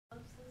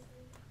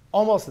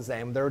Almost the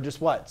same. They're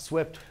just what?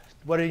 Swift.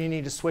 What do you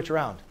need to switch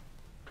around?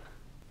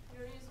 You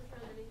don't need to switch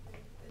around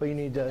anything. But you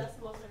need to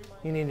Decimals are mine.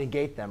 you need to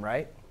negate them,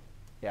 right?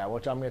 Yeah,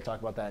 which I'm going to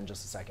talk about that in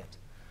just a second.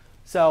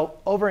 So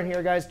over in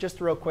here, guys, just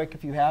real quick,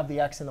 if you have the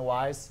x and the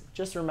y's,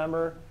 just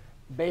remember,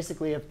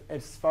 basically, if,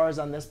 as far as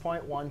on this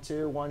point, 1,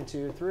 2, 1,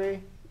 2, 3,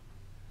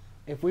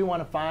 if we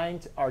want to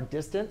find our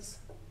distance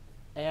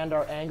and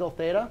our angle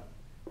theta,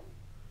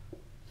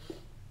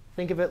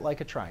 think of it like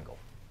a triangle.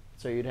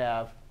 So you'd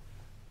have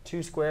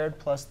 2 squared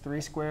plus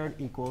 3 squared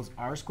equals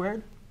r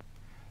squared.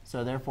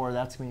 So therefore,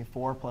 that's going to be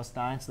 4 plus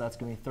 9. So that's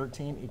going to be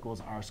 13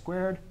 equals r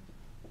squared.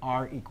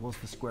 R equals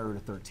the square root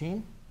of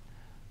 13.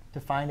 To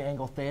find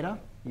angle theta,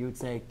 you would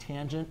say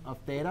tangent of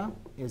theta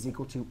is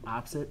equal to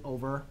opposite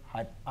over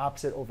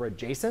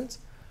adjacent.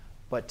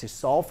 But to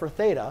solve for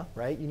theta,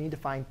 right, you need to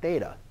find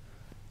theta.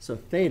 So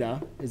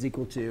theta is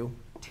equal to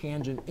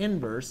tangent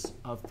inverse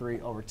of 3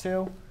 over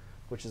 2,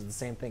 which is the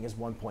same thing as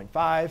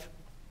 1.5.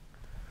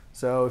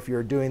 So if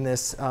you're doing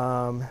this,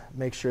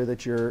 make sure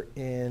that you're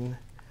in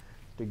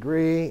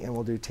degree, and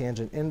we'll do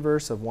tangent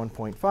inverse of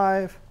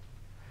 1.5.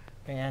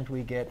 And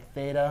we get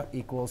theta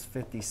equals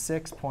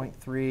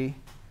 56.31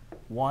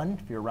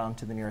 if you're round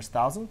to the nearest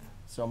thousandth.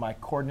 So my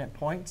coordinate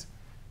point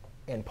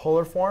in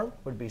polar form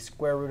would be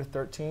square root of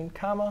 13,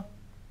 comma,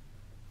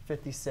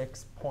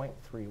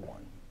 56.31.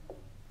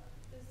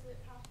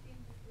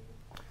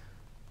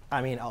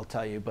 I mean, I'll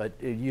tell you, but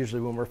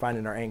usually when we're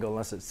finding our angle,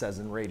 unless it says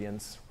in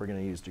radians, we're going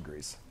to use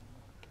degrees.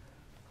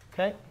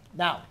 OK?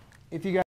 Now, if you guys